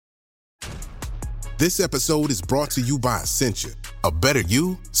This episode is brought to you by Essentia. A better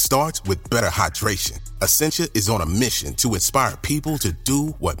you starts with better hydration. Essentia is on a mission to inspire people to do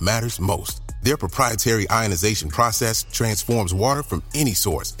what matters most. Their proprietary ionization process transforms water from any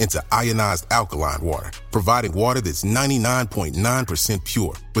source into ionized alkaline water, providing water that's 99.9%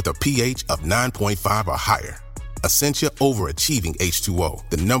 pure with a pH of 9.5 or higher. Essentia overachieving H2O,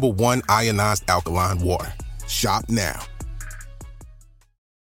 the #1 ionized alkaline water. Shop now.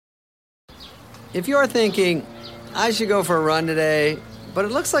 If you're thinking, I should go for a run today, but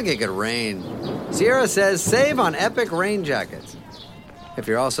it looks like it could rain, Sierra says save on Epic rain jackets. If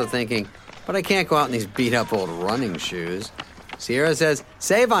you're also thinking, but I can't go out in these beat-up old running shoes, Sierra says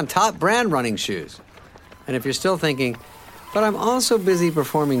save on top brand running shoes. And if you're still thinking, but I'm also busy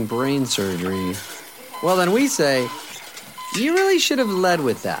performing brain surgery, well then we say, you really should have led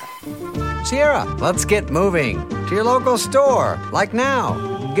with that. Sierra, let's get moving to your local store, like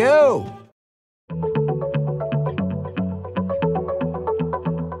now. Go!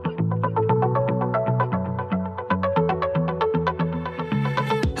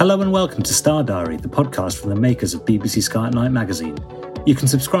 Hello and welcome to Star Diary, the podcast from the makers of BBC Sky at Night magazine. You can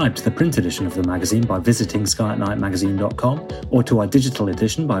subscribe to the print edition of the magazine by visiting skyatnightmagazine.com or to our digital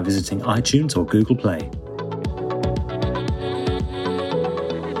edition by visiting iTunes or Google Play.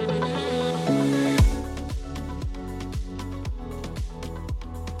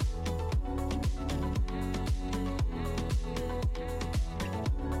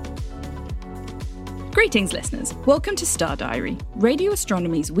 Greetings, listeners. Welcome to Star Diary, Radio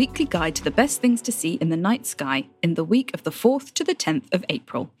Astronomy's weekly guide to the best things to see in the night sky in the week of the 4th to the 10th of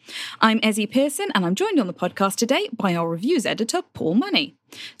April. I'm Ezzy Pearson, and I'm joined on the podcast today by our reviews editor, Paul Money.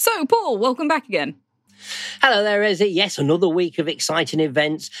 So, Paul, welcome back again. Hello there, Ezzy. Yes, another week of exciting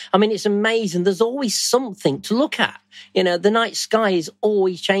events. I mean, it's amazing. There's always something to look at. You know, the night sky is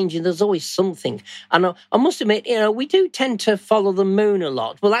always changing. There's always something. And I must admit, you know, we do tend to follow the moon a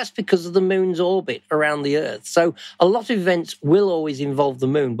lot. Well, that's because of the moon's orbit around the Earth. So a lot of events will always involve the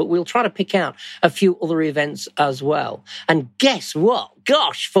moon, but we'll try to pick out a few other events as well. And guess what?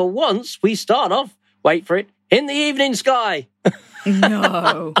 Gosh, for once, we start off, wait for it, in the evening sky.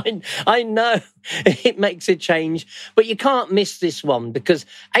 No. I know it makes a change, but you can't miss this one because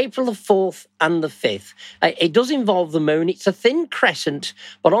April the 4th and the 5th, it does involve the moon. It's a thin crescent,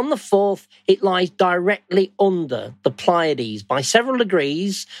 but on the 4th, it lies directly under the Pleiades by several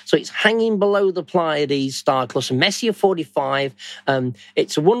degrees. So it's hanging below the Pleiades star cluster, Messier 45.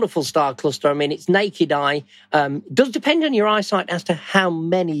 It's a wonderful star cluster. I mean, it's naked eye. It does depend on your eyesight as to how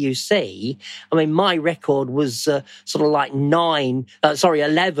many you see. I mean, my record was sort of like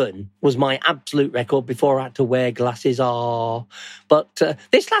 11 was my absolute record before I had to wear glasses. But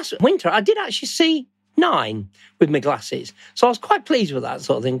this last winter, I did actually see 9 with my glasses. So I was quite pleased with that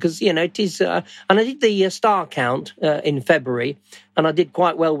sort of thing because, you know, it is... and I did the star count in February, and I did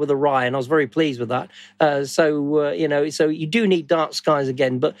quite well with Orion. I was very pleased with that. You know, so you do need dark skies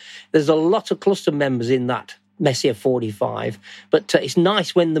again, but there's a lot of cluster members in that Messier 45, but it's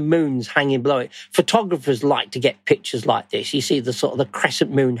nice when the moon's hanging below it. Photographers like to get pictures like this. You see the sort of the crescent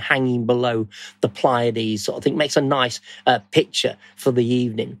moon hanging below the Pleiades sort of thing. Makes a nice picture for the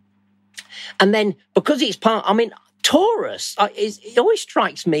evening. And then because it's Taurus, it always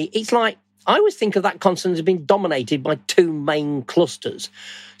strikes me, it's like, I always think of that constant as being dominated by 2 main clusters.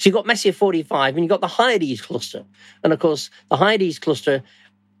 So you've got Messier 45 and you've got the Hyades cluster. And of course, the Hyades cluster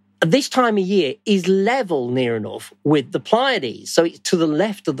this time of year is level near enough with the Pleiades. So it's to the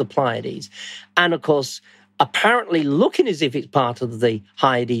left of the Pleiades. And of course, apparently looking as if it's part of the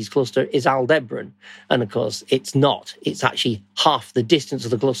Hyades cluster is Aldebaran. And of course, it's not. It's actually half the distance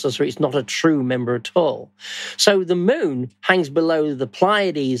of the cluster, so it's not a true member at all. So the moon hangs below the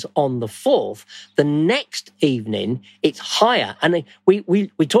Pleiades on the 4th. The next evening, it's higher. And we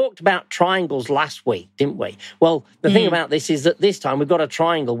talked about triangles last week, didn't we? Well, the thing about this is that this time we've got a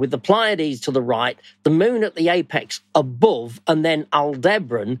triangle with the Pleiades to the right, the moon at the apex above, and then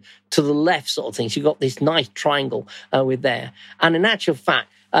Aldebaran to the left sort of thing. So you've got this nice triangle with there. And in actual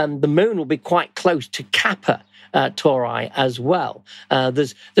fact, the moon will be quite close to Kappa Tauri as well.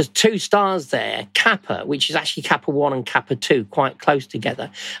 There's 2 stars there, Kappa, which is actually Kappa 1 and Kappa 2, quite close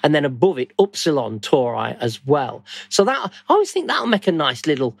together. And then above it, Upsilon Tauri as well. So that I always think that'll make a nice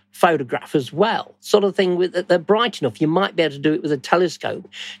little photograph as well. Sort of thing with they're bright enough. You might be able to do it with a telescope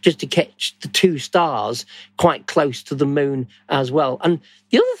just to catch the 2 stars quite close to the moon as well. And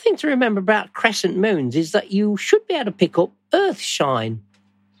the other thing to remember about crescent moons is that you should be able to pick up Earth shine.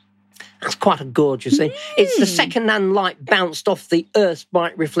 That's quite a gorgeous thing. It's the second-hand light bounced off the Earth's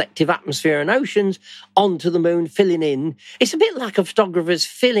bright reflective atmosphere and oceans onto the moon, filling in. It's a bit like a photographer's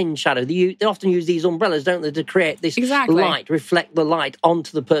fill-in shadow. They often use these umbrellas, don't they, to create this light, reflect the light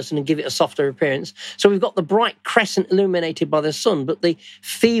onto the person and give it a softer appearance. So we've got the bright crescent illuminated by the sun, but the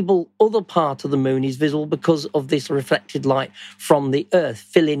feeble other part of the moon is visible because of this reflected light from the Earth,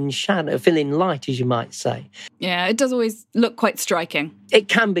 fill-in light, as you might say. Yeah, it does always look quite striking. It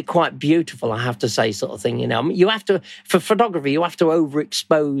can be quite beautiful, I have to say, sort of thing. You know, I mean, you have to, for photography, you have to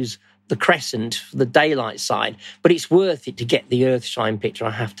overexpose the crescent, the daylight side, but it's worth it to get the Earthshine picture,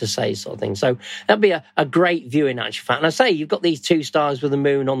 I have to say, sort of thing. So that'd be a great view in actual fact. And I say you've got these two stars with the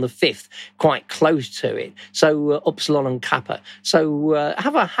moon on the 5th, quite close to it. So Upsilon and Kappa. So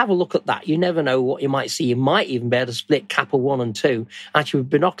have a look at that. You never know what you might see. You might even be able to split Kappa 1 and 2 actually with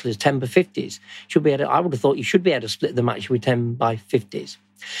binoculars, 10 by 50s. I would have thought you should be able to split them actually with 10 by 50s.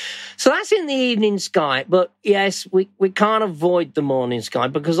 So that's in the evening sky, but yes, we can't avoid the morning sky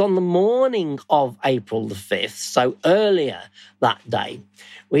because on the morning of April the 5th, so earlier that day,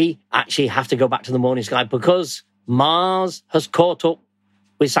 we actually have to go back to the morning sky because Mars has caught up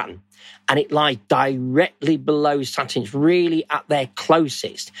with Saturn and it lies directly below Saturn. It's really at their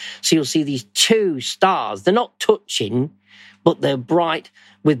closest. So you'll see these two stars. They're not touching, but they're bright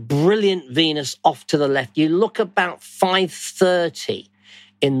with brilliant Venus off to the left. You look about 5:30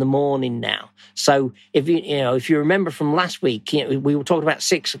 in the morning now. So if you remember from last week, we were talking about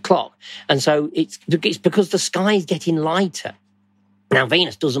 6 o'clock. And so it's because the sky is getting lighter. Now,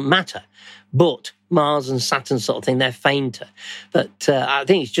 Venus doesn't matter, but Mars and Saturn sort of thing, they're fainter. But I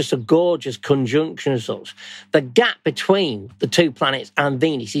think it's just a gorgeous conjunction of sorts. The gap between the two planets and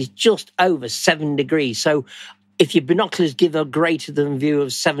Venus is just over 7 degrees. So if your binoculars give a greater than view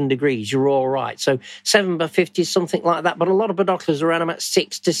of 7 degrees, you're all right. So 7 by 50, something like that. But a lot of binoculars are around about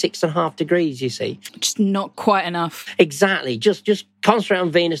 6 to 6.5 degrees, you see. Just not quite enough. Exactly. Just concentrate on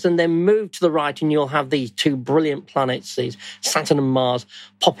Venus and then move to the right and you'll have these two brilliant planets, these Saturn and Mars,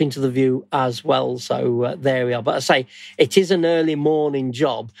 pop into the view as well. So there we are. But I say, it is an early morning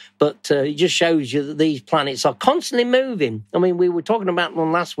job, but it just shows you that these planets are constantly moving. I mean, we were talking about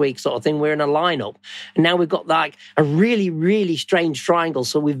one last week sort of thing. We're in a lineup. And now we've got like a really, really strange triangle.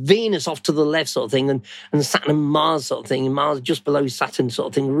 So with Venus off to the left sort of thing and Saturn and Mars sort of thing, and Mars just below Saturn sort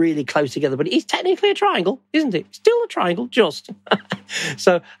of thing, really close together. But it is technically a triangle, isn't it? Still a triangle, just.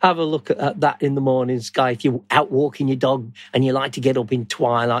 So have a look at that in the morning sky. If you're out walking your dog and you like to get up in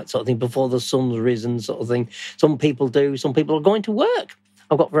twilight sort of thing, before the sun's risen sort of thing. Some people do. Some people are going to work.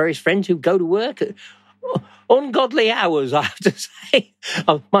 I've got various friends who go to work at ungodly hours, I have to say.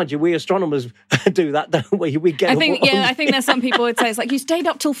 Oh, mind you, we astronomers do that, don't we? We get. I think there's some people would say it's like you stayed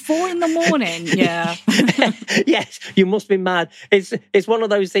up till 4 a.m. Yeah. Yes, you must be mad. It's one of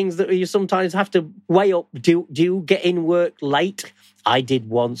those things that you sometimes have to weigh up. Do you get in work late? I did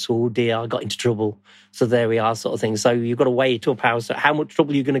once. Oh dear, I got into trouble. So there we are, sort of thing. So you've got to weigh it up how much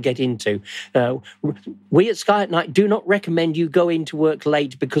trouble you're going to get into. We at Sky at Night do not recommend you go into work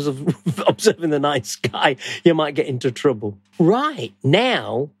late because of observing the night sky. You might get into trouble. Right,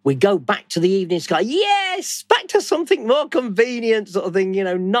 now we go back to the evening sky. Yes, back to something more convenient sort of thing.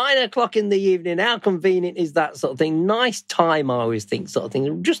 9 o'clock in the evening. How convenient is that sort of thing? Nice time, I always think, sort of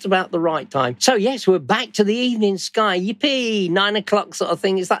thing. Just about the right time. So yes, we're back to the evening sky. Yippee, 9 o'clock sort of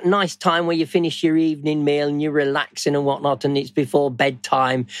thing. It's that nice time where you finish your evening meal and you're relaxing and whatnot, and it's before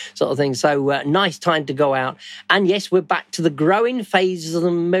bedtime sort of thing. So nice time to go out. And yes, we're back to the growing phases of the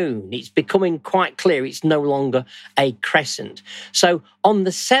moon. It's becoming quite clear it's no longer a crescent. So on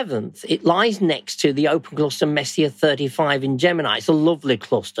the 7th, it lies next to the open cluster Messier 35 in Gemini. It's a lovely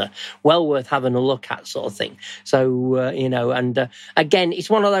cluster, well worth having a look at sort of thing. So, again, it's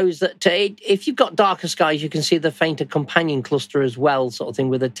one of those that if you've got darker skies, you can see the fainter companion cluster as well, sort of thing,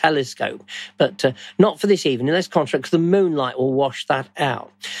 with a telescope. But not for this evening. Let's concentrate because the moonlight will wash that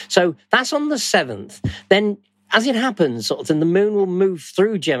out. So that's on the 7th. Then, as it happens, sort of thing, the moon will move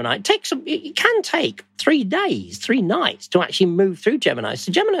through Gemini. It can take 3 days, 3 nights to actually move through Gemini.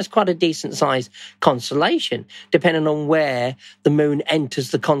 So Gemini is quite a decent-sized constellation, depending on where the moon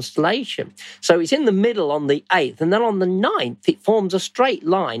enters the constellation. So it's in the middle on the 8th, and then on the 9th, it forms a straight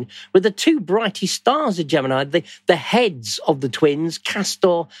line with the two brightest stars of Gemini, the heads of the twins,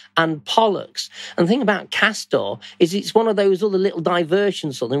 Castor and Pollux. And the thing about Castor is it's one of those other little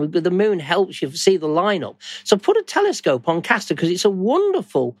diversions, something. The moon helps you see the lineup. So put a telescope on Castor because it's a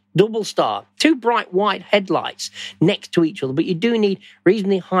wonderful double star, 2 bright white headlights next to each other, but you do need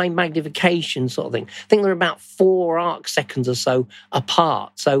reasonably high magnification sort of thing. I think they're about 4 arc seconds or so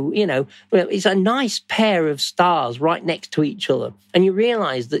apart. So, it's a nice pair of stars right next to each other. And you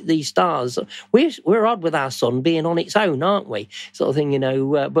realise that these stars, we're odd with our sun being on its own, aren't we? Sort of thing,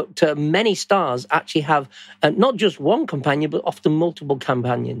 but many stars actually have not just one companion, but often multiple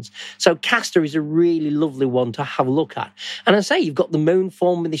companions. So Castor is a really lovely one to have a look at. And I say you've got the moon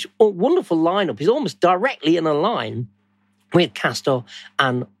forming this wonderful lineup. It's almost directly in a line with Castor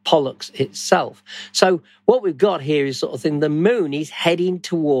and Pollux itself. So what we've got here is sort of thing, the moon is heading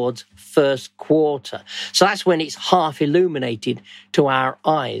towards first quarter. So that's when it's half illuminated to our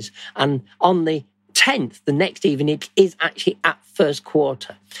eyes. And on the 10th, the next evening, it is actually at first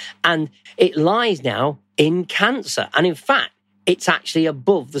quarter. And it lies now in Cancer. And in fact, it's actually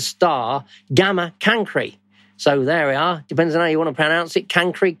above the star Gamma Cancri. So there we are. Depends on how you want to pronounce it.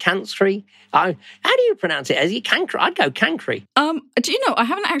 Cancri, Cancri. How do you pronounce it? Is it Cancri? I'd go Cancri. Do you know, I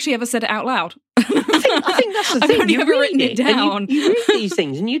haven't actually ever said it out loud. I think that's the thing. I've only ever written it down. You read these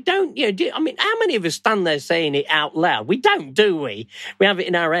things and you don't, how many of us stand there saying it out loud? We don't, do we? We have it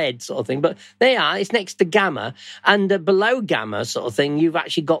in our head sort of thing. But they are. It's next to Gamma. And below Gamma sort of thing, you've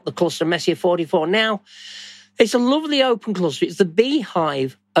actually got the cluster Messier 44. Now, it's a lovely open cluster. It's the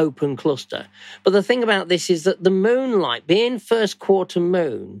Beehive open cluster. But the thing about this is that the moonlight, being first quarter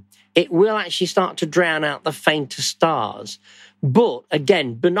moon, it will actually start to drown out the fainter stars. But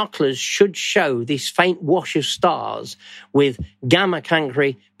again, binoculars should show this faint wash of stars with Gamma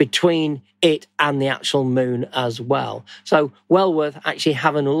Cancri between it and the actual moon as well. So well worth actually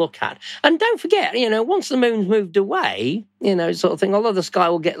having a look at. And don't forget, once the moon's moved away, sort of thing, although the sky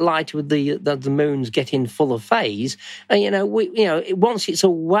will get lighter with the moon's getting fuller phase, once it's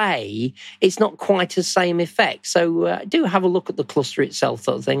away, it's not quite the same effect. So do have a look at the cluster itself,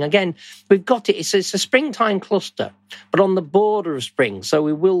 sort of thing. Again, we've got it. It's a springtime cluster, but on the border of spring, so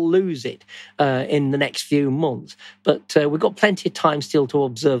we will lose it in the next few months. But we've got plenty of time still to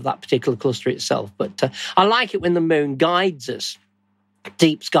observe that particular cluster itself. But I like it when the moon guides us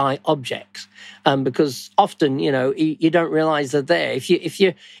deep sky objects, because often you don't realise they're there. If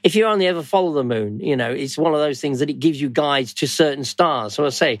you only ever follow the moon, it's one of those things that it gives you guides to certain stars. So I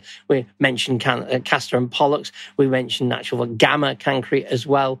say we mentioned Castor and Pollux, we mentioned actual Gamma Cancri as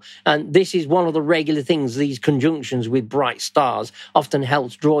well, and this is one of the regular things. These conjunctions with bright stars often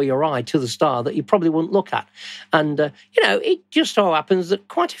helps draw your eye to the star that you probably wouldn't look at. And it just so happens that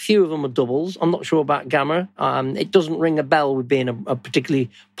quite a few of them are doubles. I'm not sure about Gamma. It doesn't ring a bell with being a particularly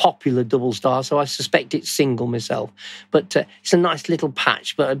popular double star, so I suspect it's single myself. But it's a nice little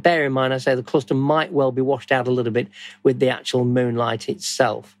patch. But bear in mind, I say the cluster might well be washed out a little bit with the actual moonlight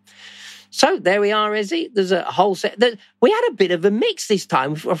itself. So there we are, Izzy. There's a whole set. We had a bit of a mix this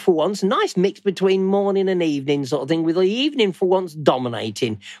time for once. Nice mix between morning and evening sort of thing, with the evening for once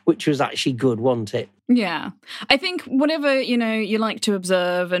dominating, which was actually good, wasn't it? Yeah. I think whatever, you like to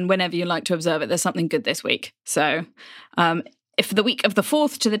observe and whenever you like to observe it, there's something good this week. So if the week of the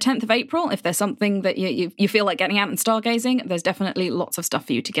 4th to the 10th of April, if there's something that you feel like getting out and stargazing, there's definitely lots of stuff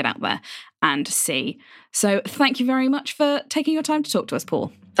for you to get out there and see. So thank you very much for taking your time to talk to us,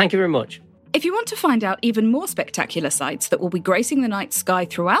 Paul. Thank you very much. If you want to find out even more spectacular sights that will be gracing the night sky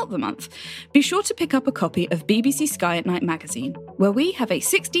throughout the month, be sure to pick up a copy of BBC Sky at Night magazine, where we have a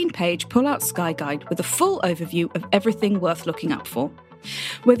 16-page pull-out sky guide with a full overview of everything worth looking up for.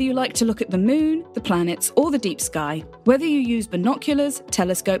 Whether you like to look at the moon, the planets, or the deep sky, whether you use binoculars,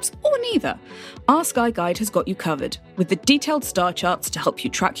 telescopes, or neither, our Sky Guide has got you covered, with the detailed star charts to help you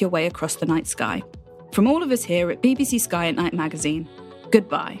track your way across the night sky. From all of us here at BBC Sky at Night magazine,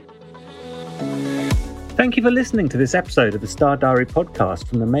 goodbye. Thank you for listening to this episode of the Star Diary podcast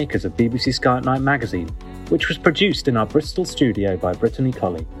from the makers of BBC Sky at Night magazine, which was produced in our Bristol studio by Brittany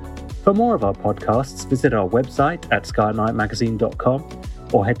Colley. For more of our podcasts, visit our website at skyatnightmagazine.com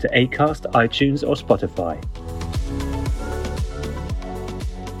or head to Acast, iTunes or Spotify.